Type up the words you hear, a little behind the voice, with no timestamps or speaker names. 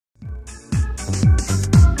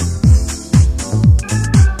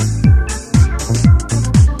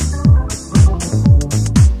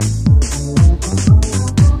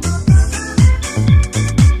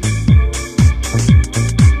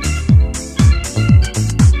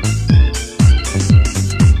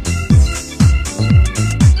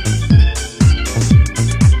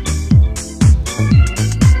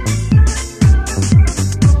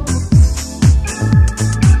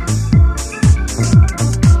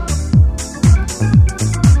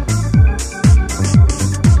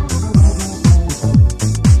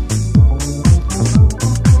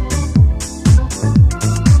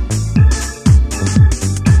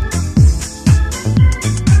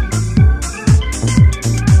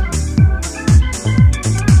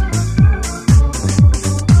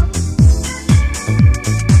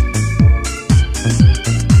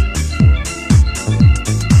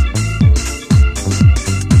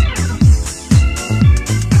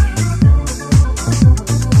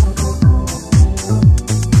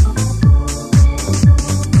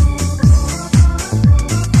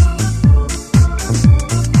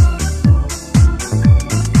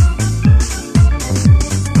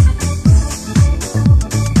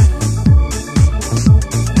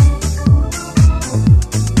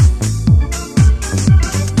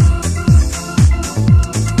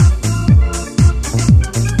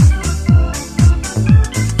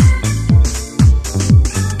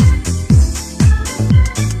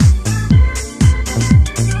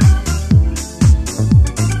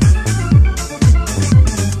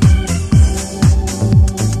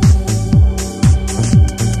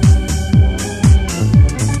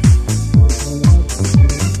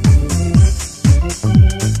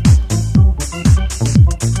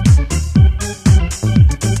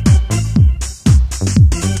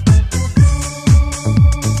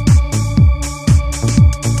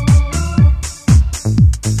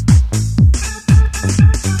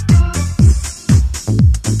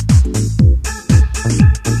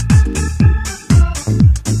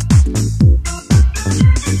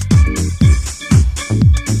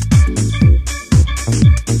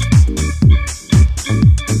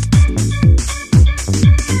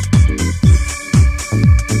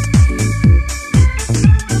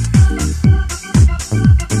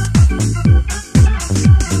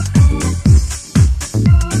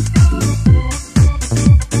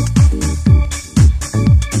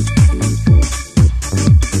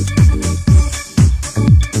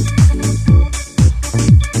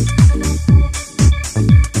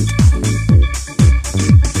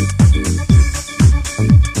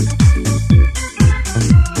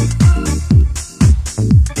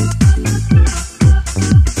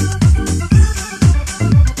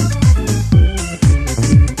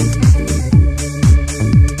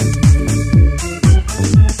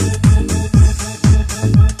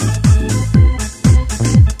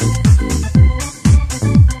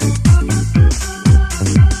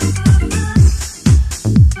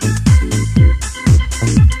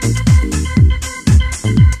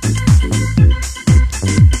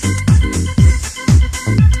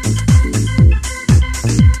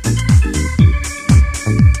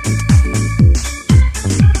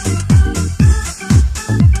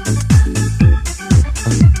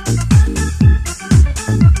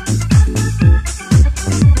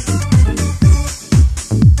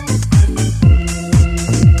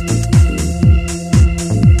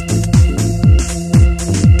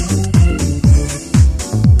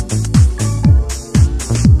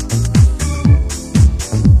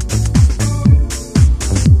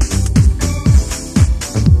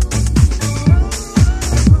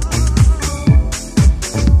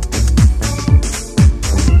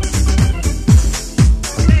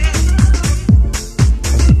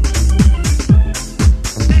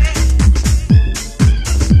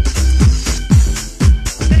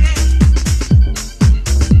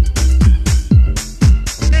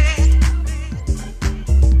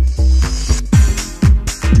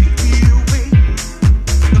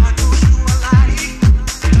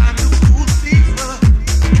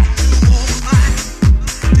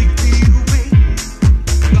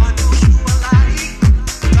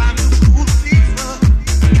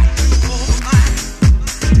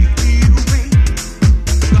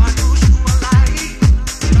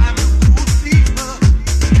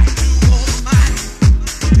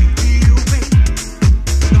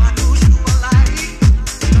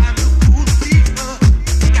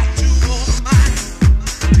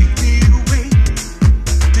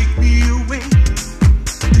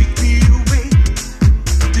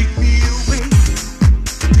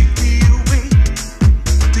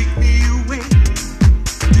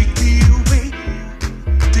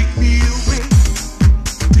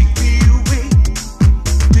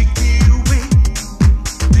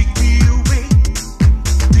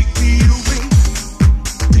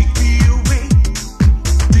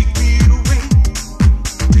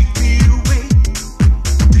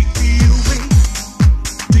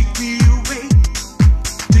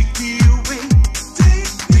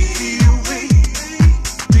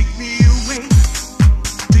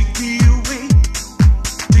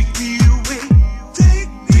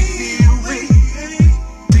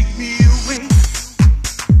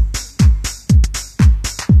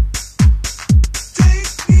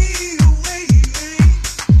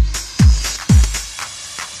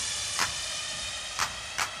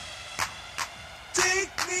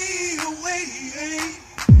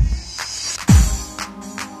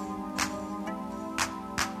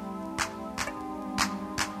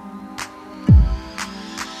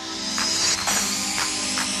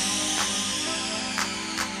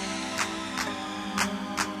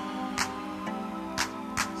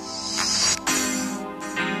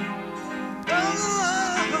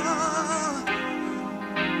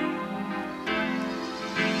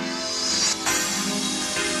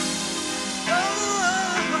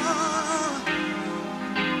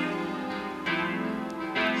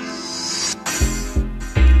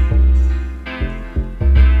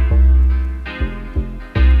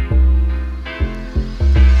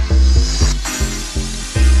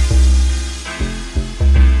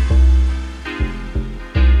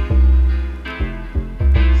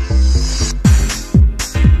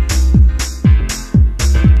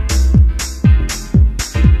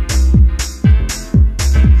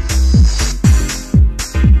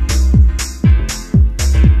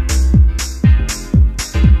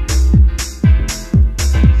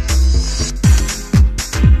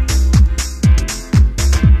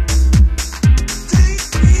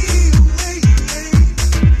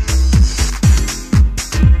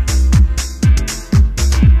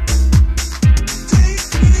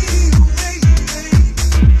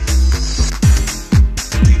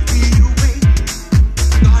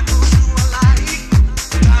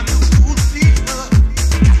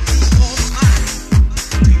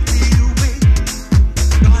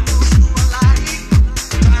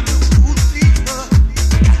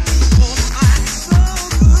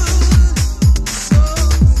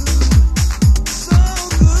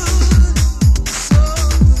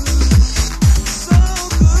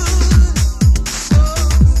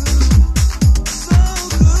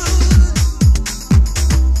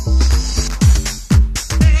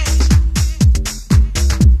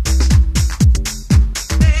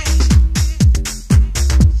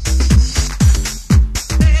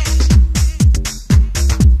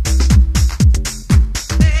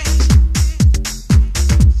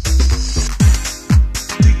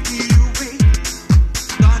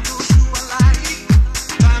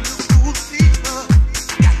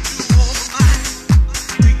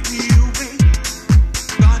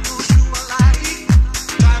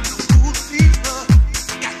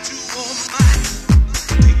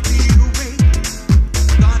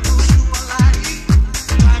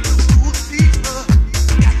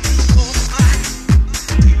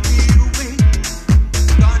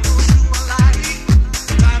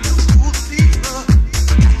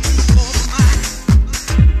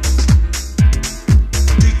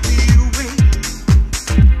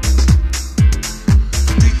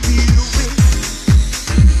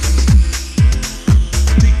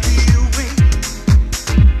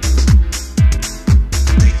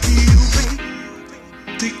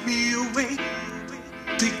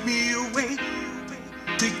Take me away,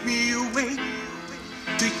 take me away,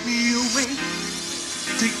 take me away,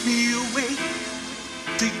 take me away,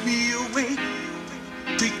 take me away,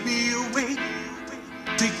 take me away,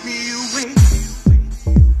 take me away.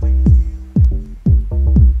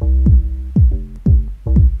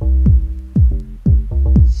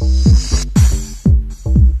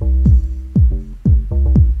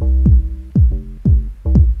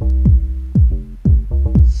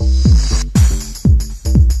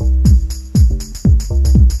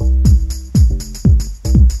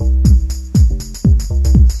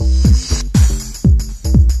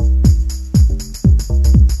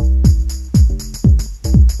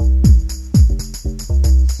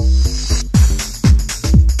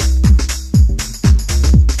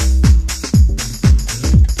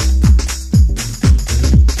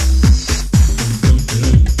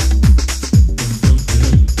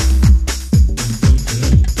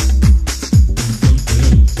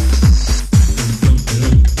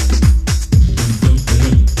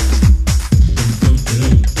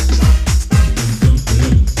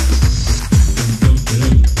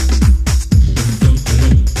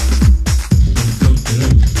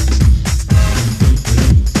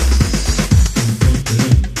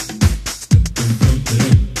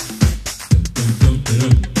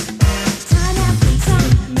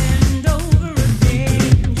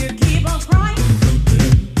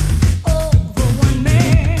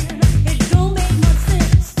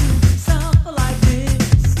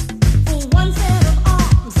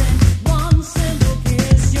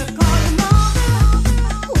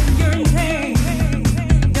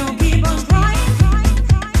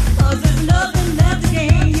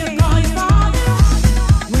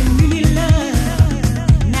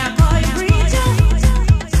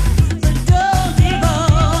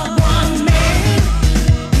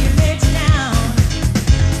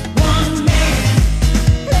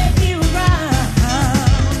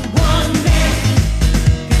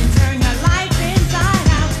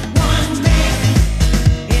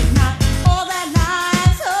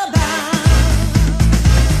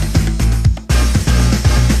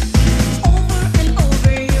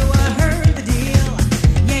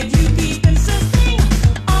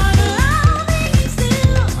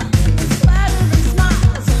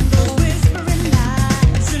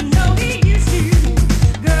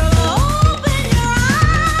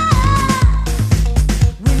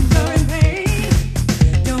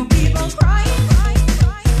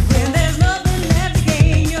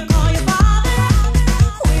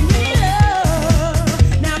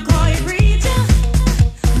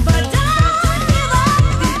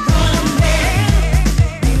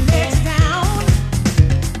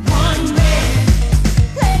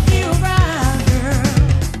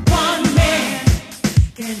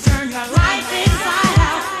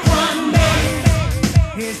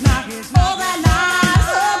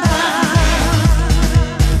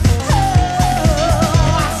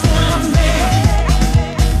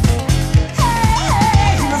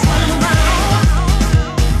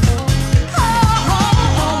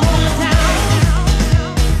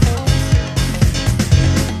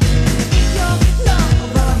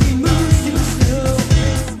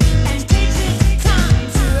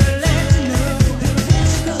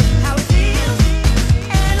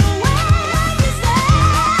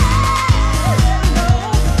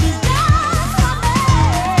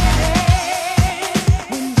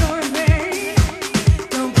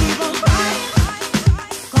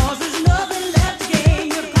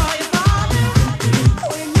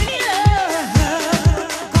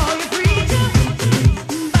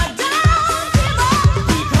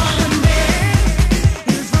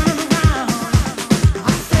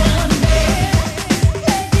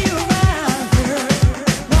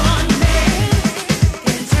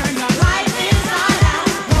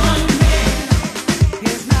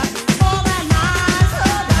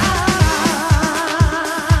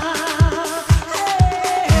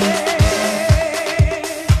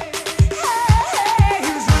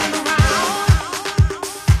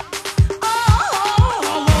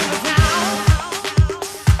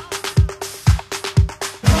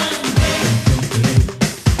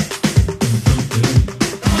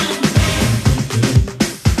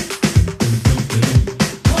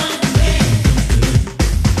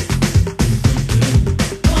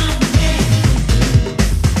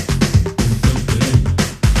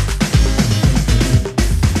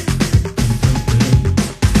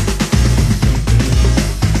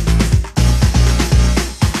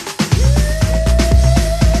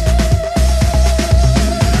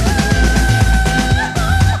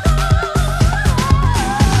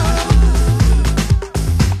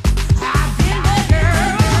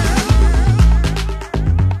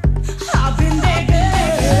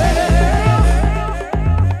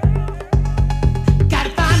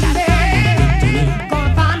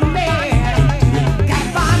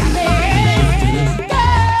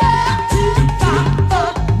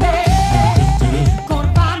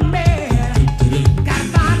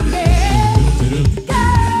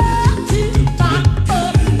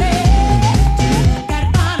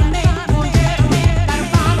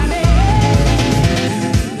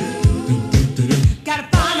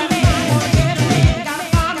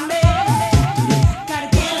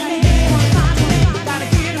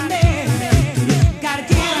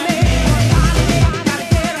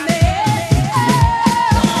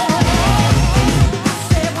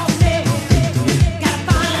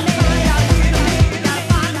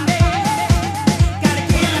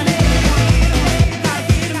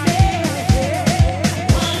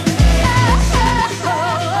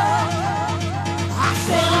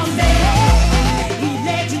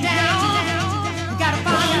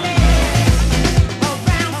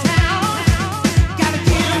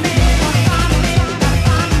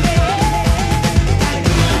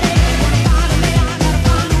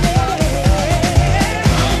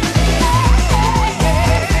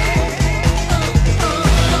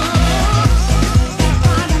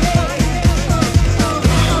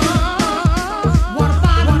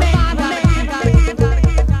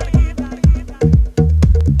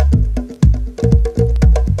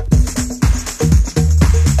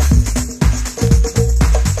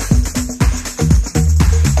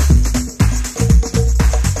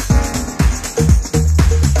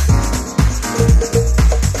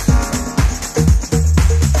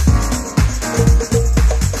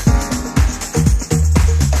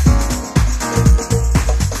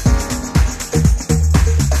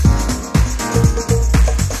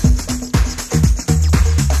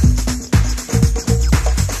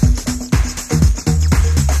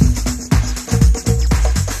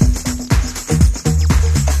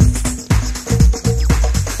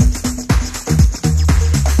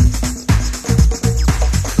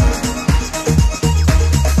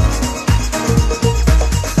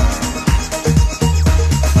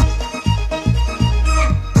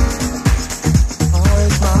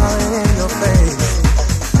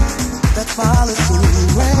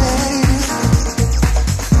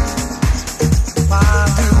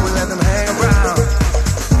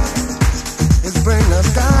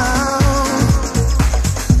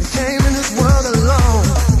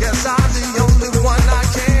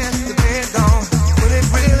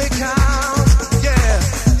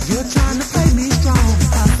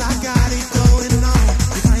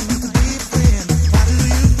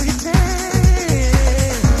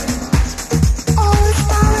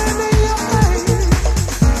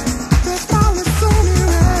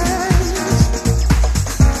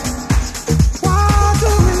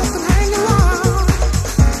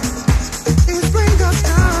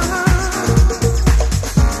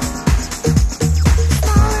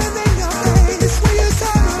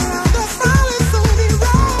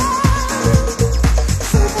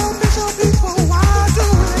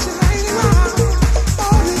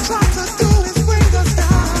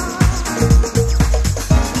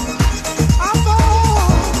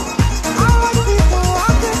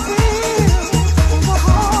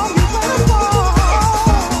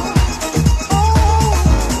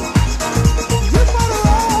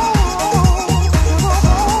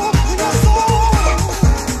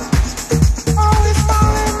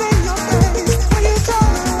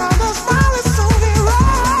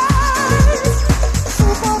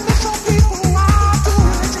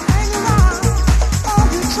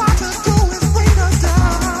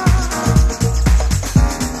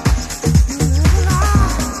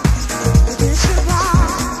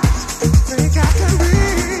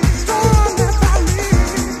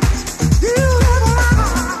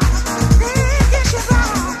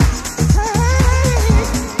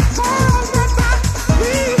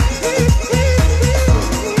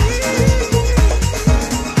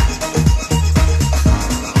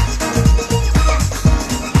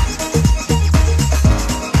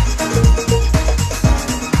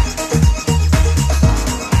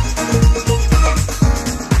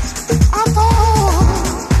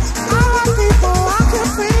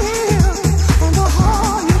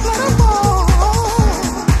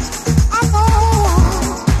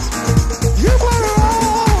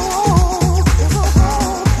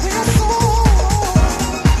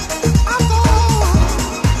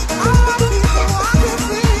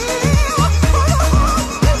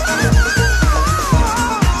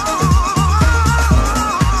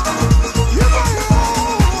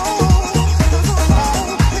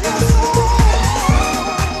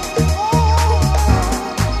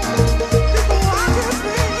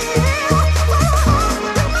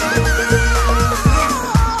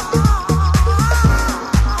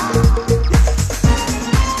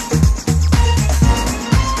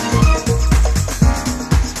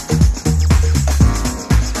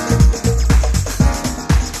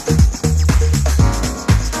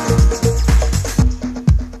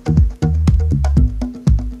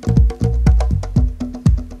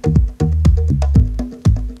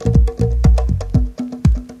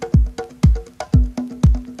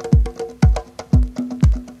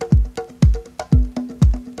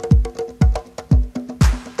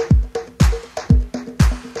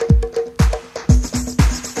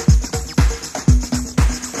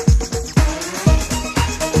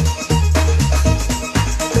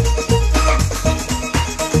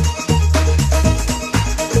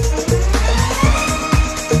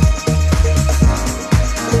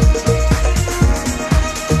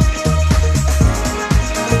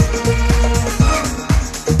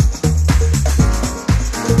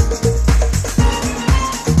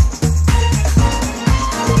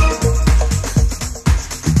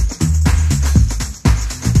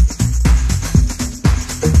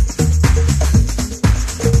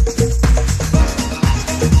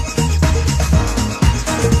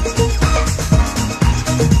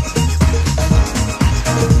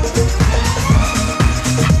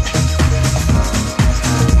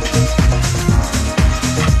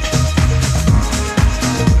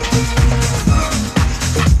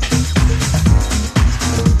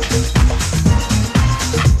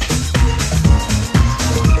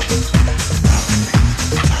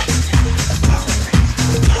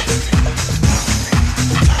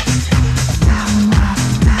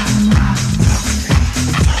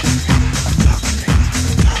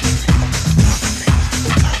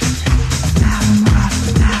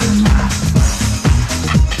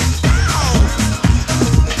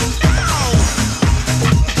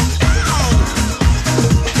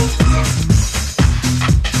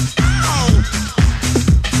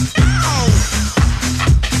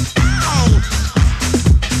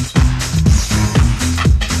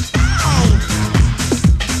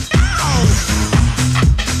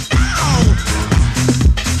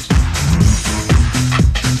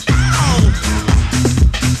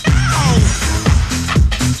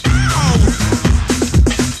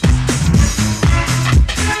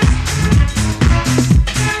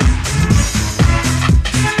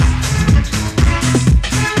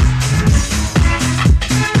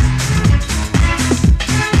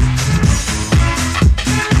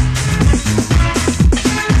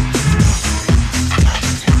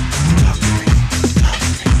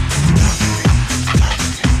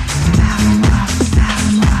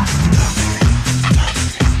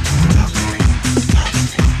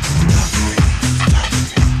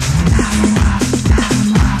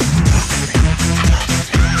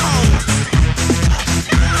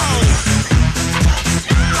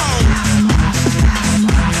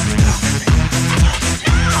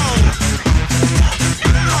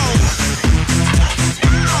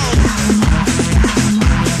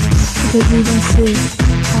 t'ai vu danser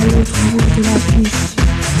à l'autre bout de la piste.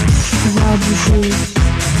 Je te vois bouger,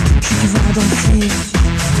 je te vois danser.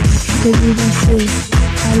 Je t'ai vu danser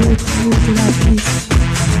à l'autre bout de la piste.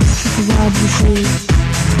 Je te vois bouger,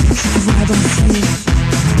 je te vois danser.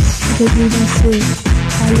 Je t'ai vu danser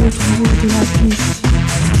à l'autre bout de la piste.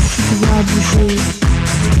 Je te vois bouger,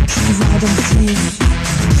 je te vois danser.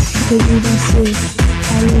 Je t'ai vu danser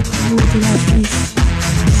à l'autre bout de la piste.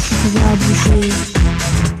 Je te vois bouger,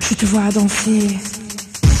 je te vois danser.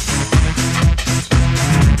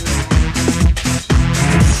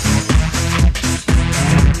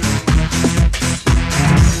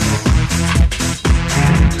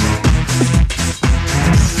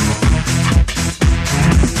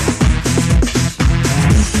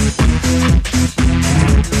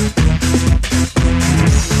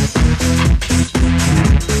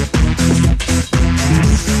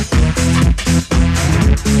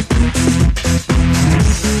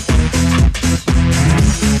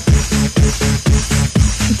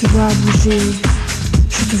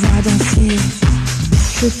 Je te vois danser.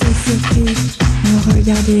 Je t'ai surpris, me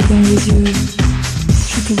regarder dans les yeux.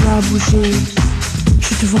 Je te vois bouger,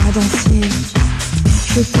 je te vois danser.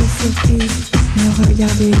 Je t'ai surpris, me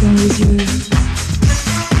regarder dans les yeux.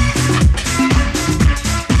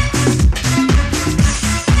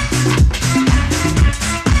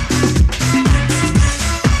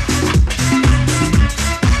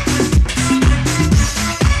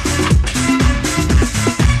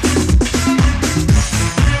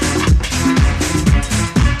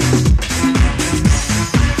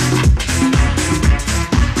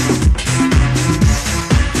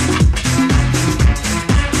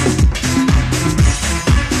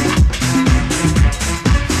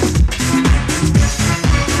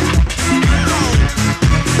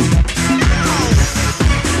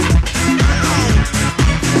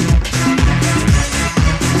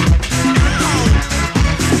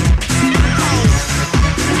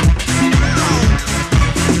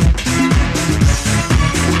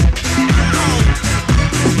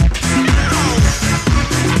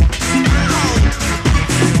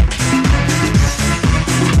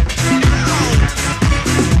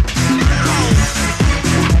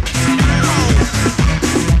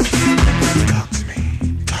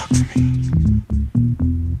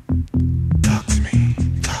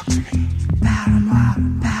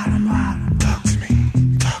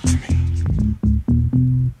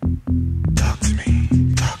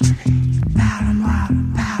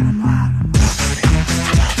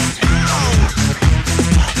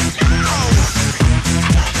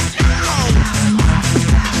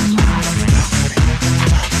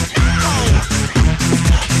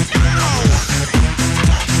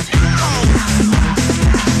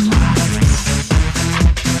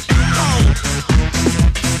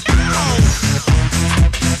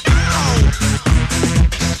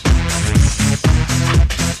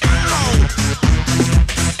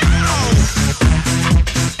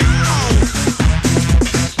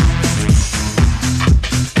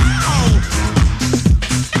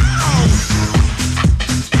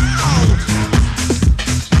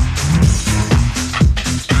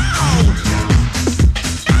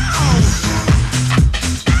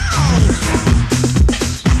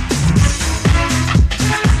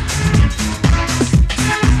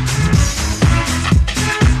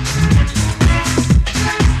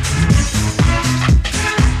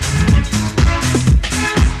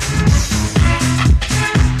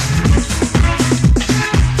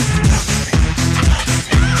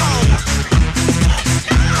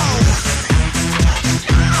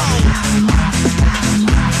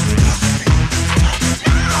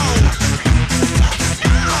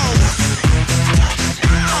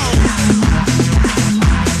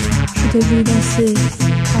 Je t'ai vu danser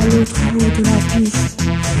à l'autre bout de la piste.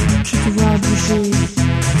 Je te vois bouger,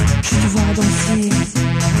 je te vois danser.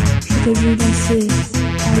 Je t'ai vu danser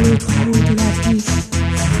à l'autre bout de la piste.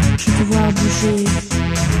 Je te vois bouger,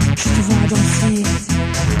 je te vois danser.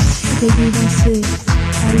 Je t'ai vu danser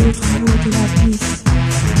à l'autre bout de la piste.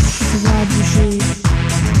 Je te vois bouger,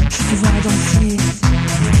 je te vois danser.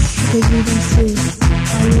 Je t'ai vu danser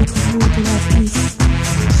à l'autre bout de la piste.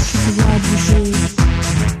 Je te vois bouger,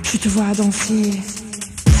 je te vois danser.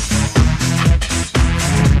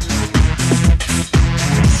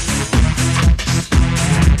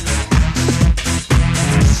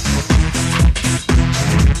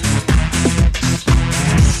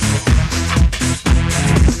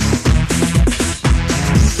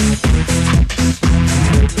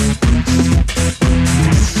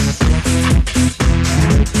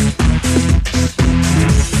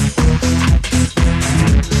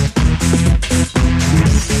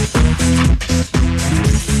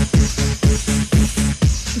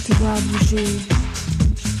 bouger.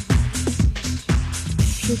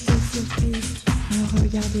 Je t'ai surpris, me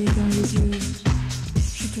regarder dans les yeux.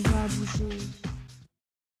 Je te vois bouger.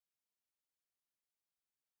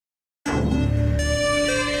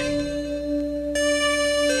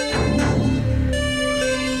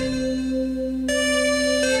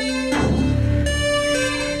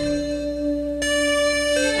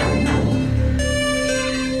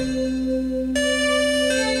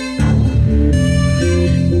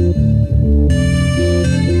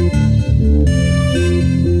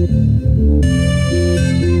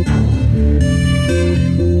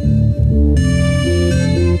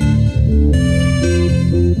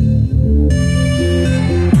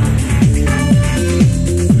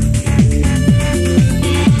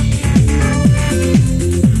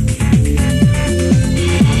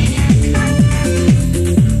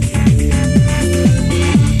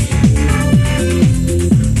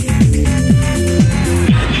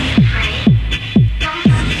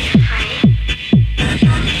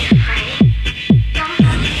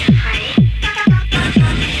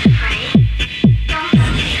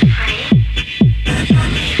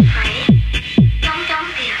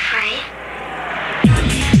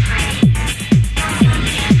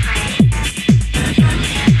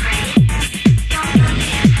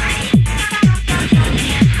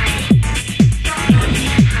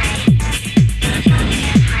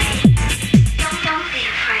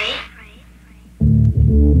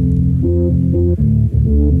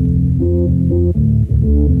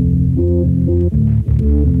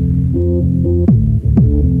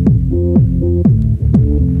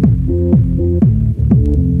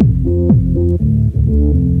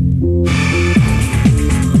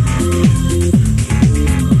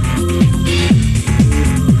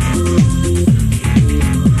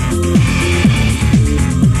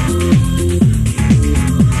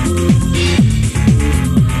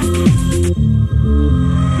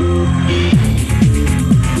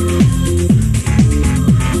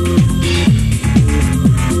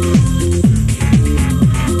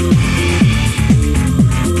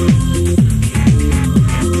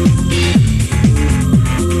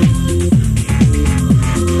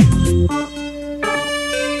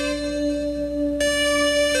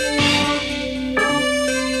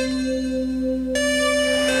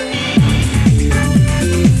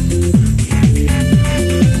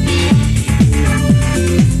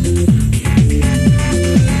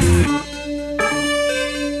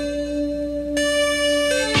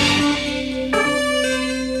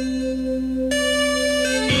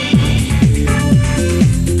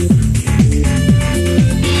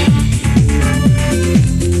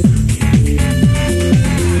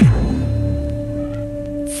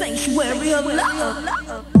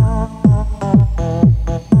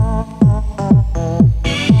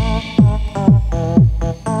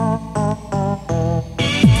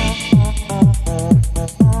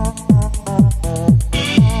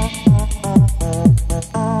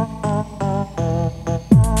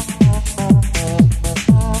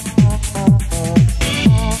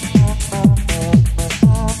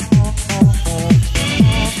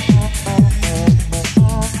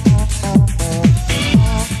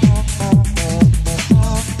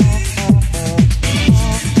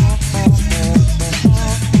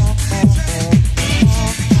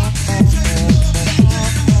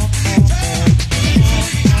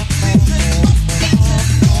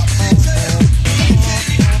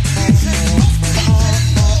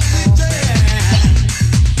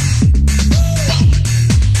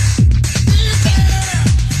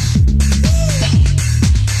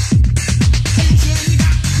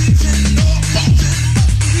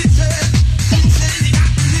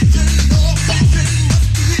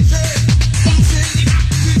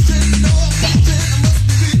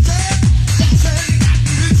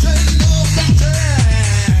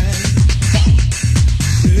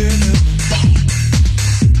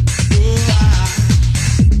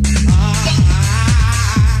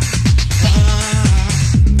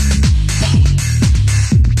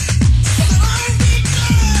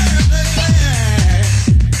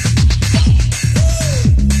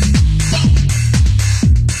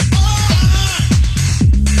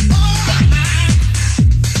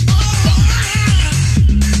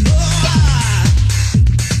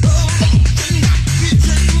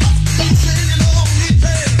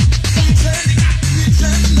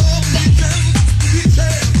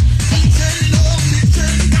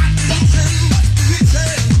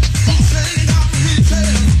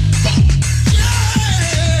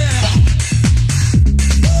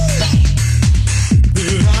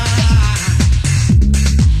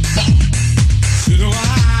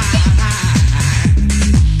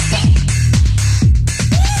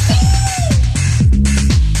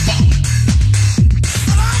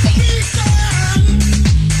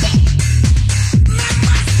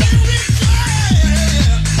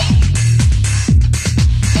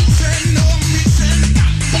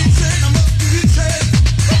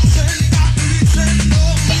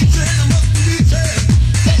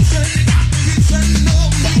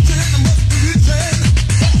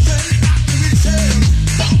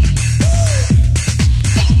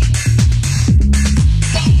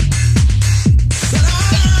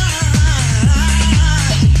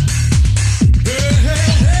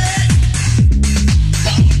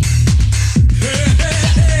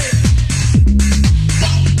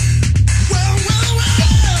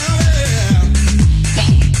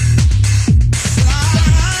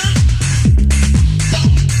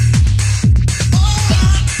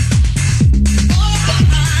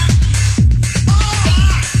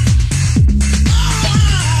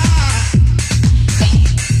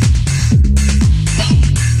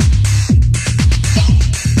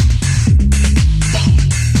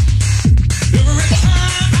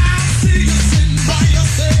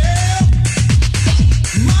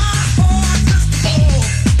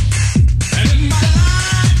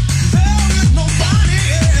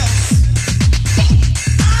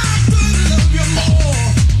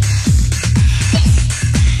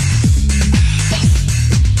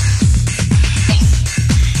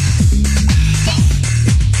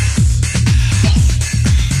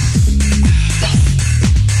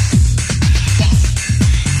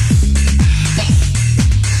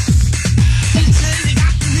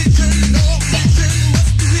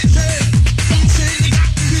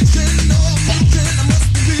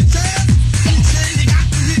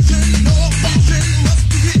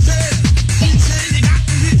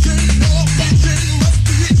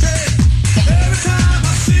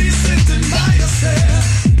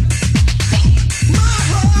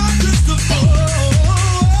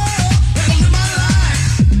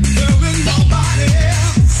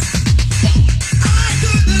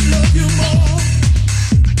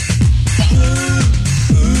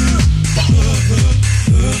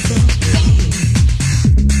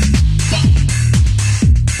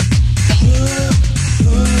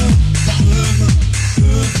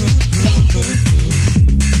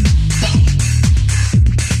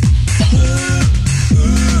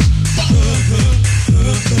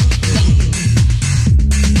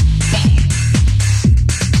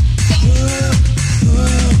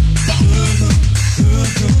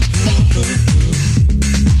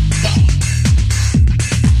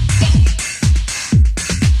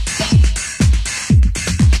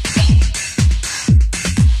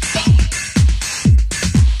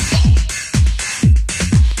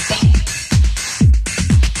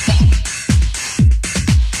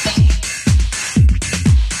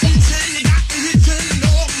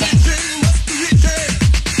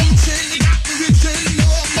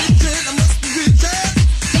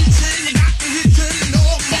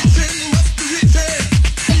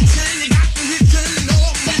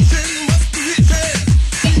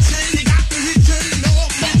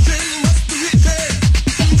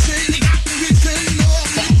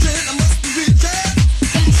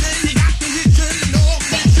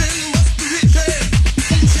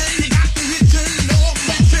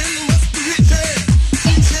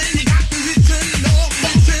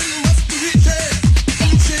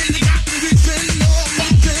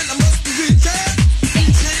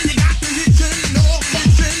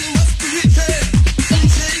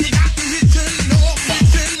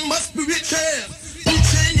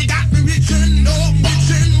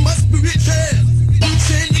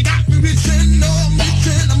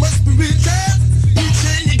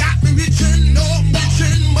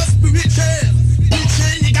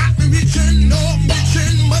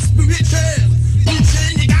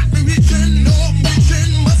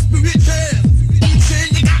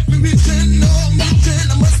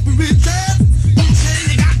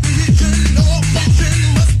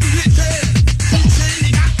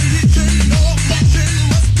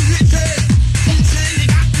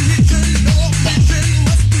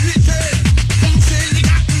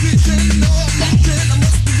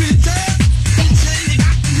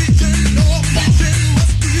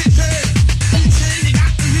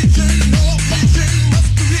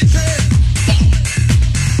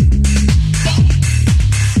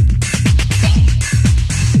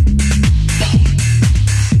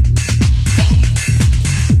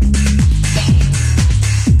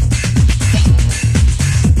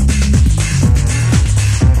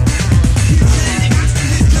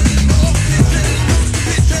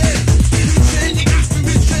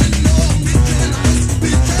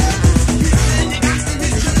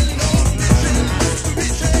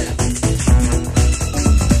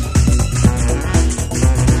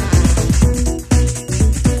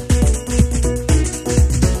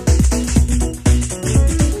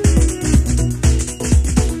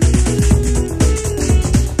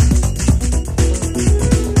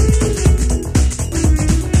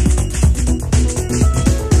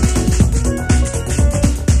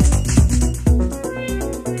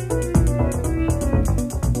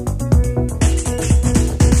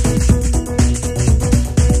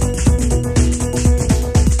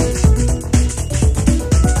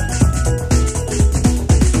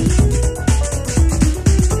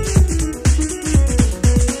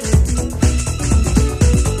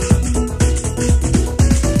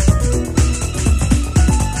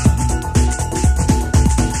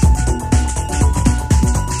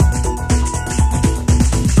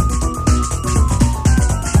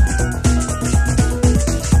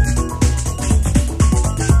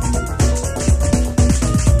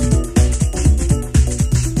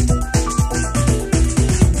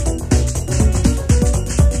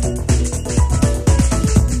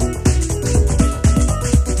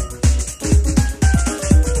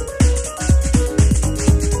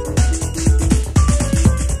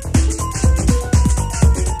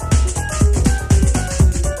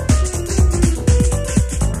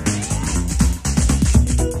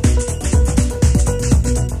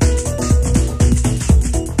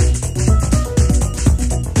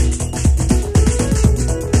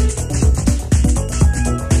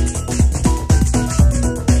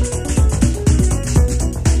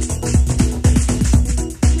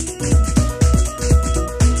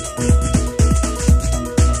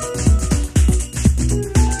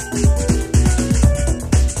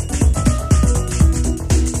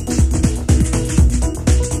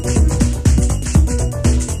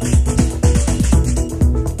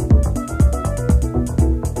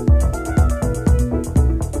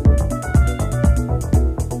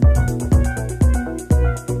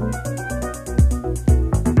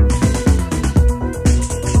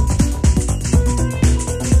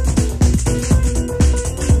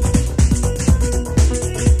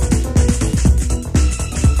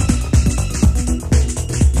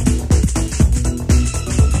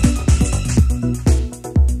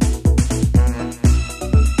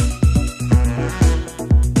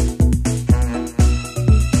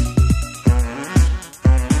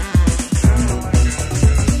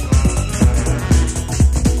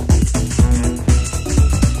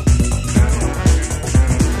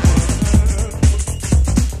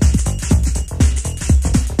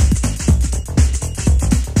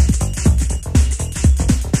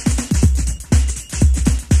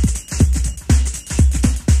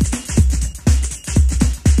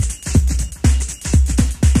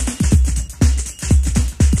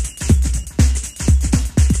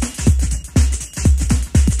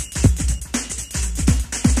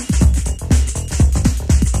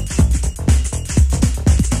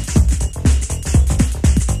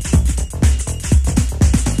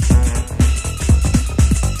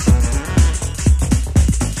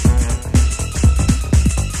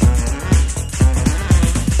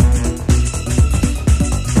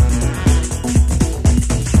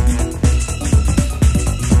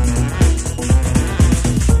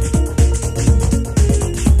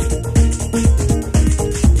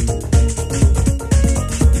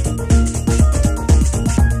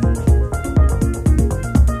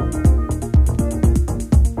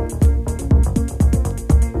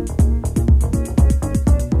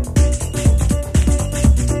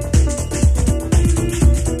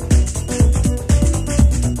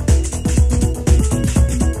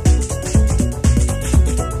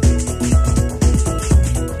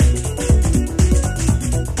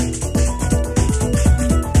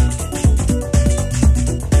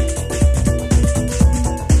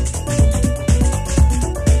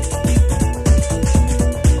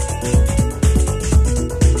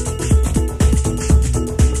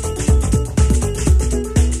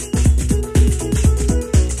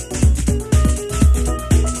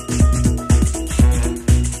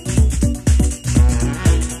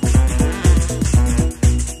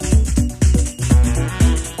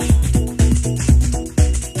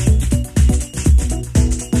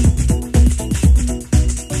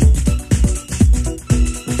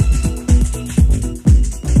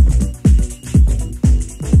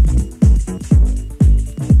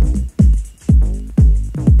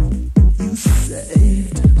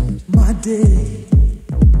 day.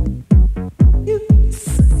 You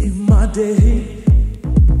saved my day.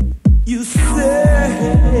 You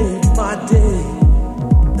saved my day.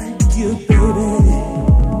 Thank you, baby.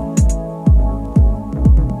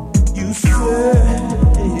 You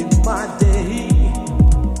saved my day.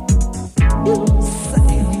 You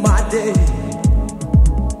saved my day.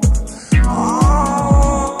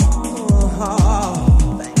 Oh,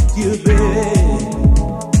 thank you, baby.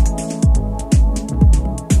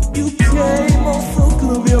 You came on so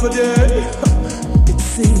good the other day. It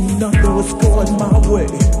seemed nothing was going my way.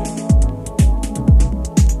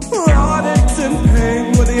 Heartaches and pain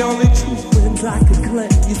were the only true friends I could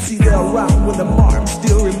claim. You see, they're around when the mark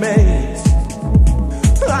still remains.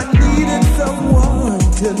 I needed someone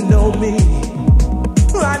to know me.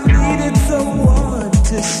 I needed someone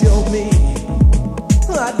to show me.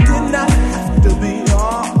 I did not have to be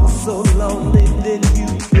all so lonely. Then you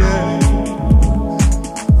came.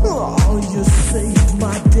 Oh, you saved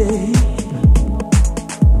my day.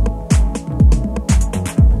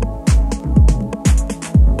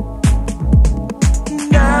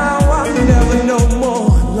 Now I'm never no more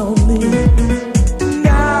lonely.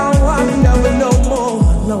 Now I'm never no more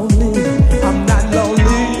lonely. I'm not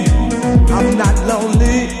lonely. I'm not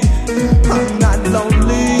lonely. I'm not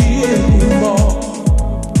lonely anymore.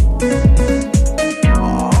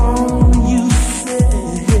 Oh, you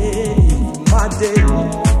saved my day.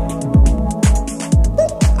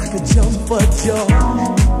 I could jump for joy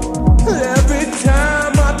every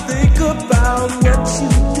time I think about what you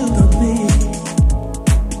do to me.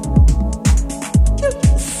 You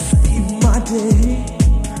saved my day.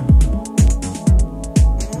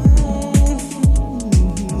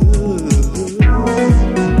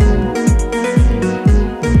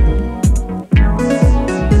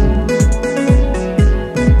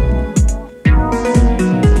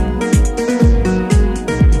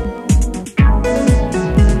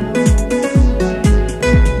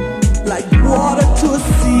 Like water to a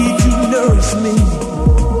seed, you nourish me.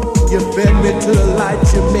 You fed me to the light,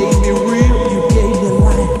 you made me real, you gave me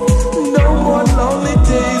life. No more lonely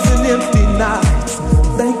days and empty nights.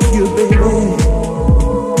 Thank you, baby.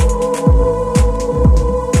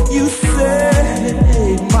 You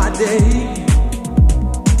saved my day.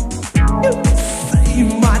 You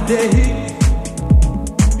saved my day.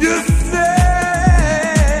 You saved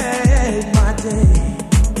my day.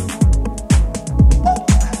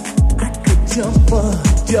 I could jump for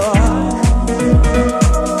joy.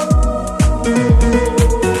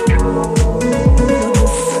 You're the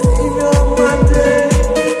savior of my day.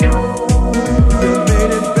 You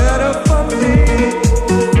made it better for me.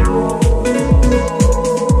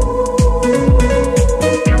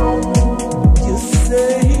 You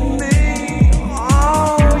saved me.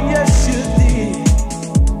 Oh, yes, you did.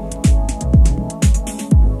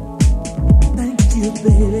 Thank you,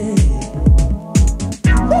 baby.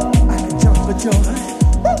 I could jump for joy.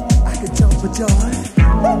 I could jump for joy.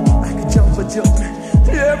 I could jump for joy.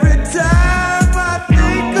 Every time I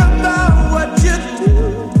think about what you do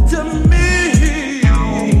to me.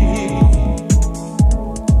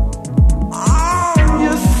 Oh,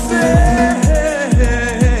 you saved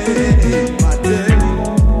my day.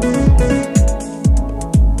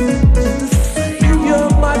 You're the savior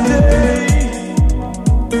of my day.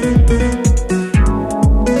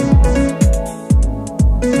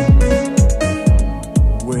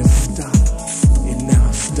 We're stars and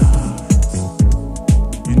now stars.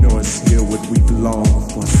 You know it's here what we belong.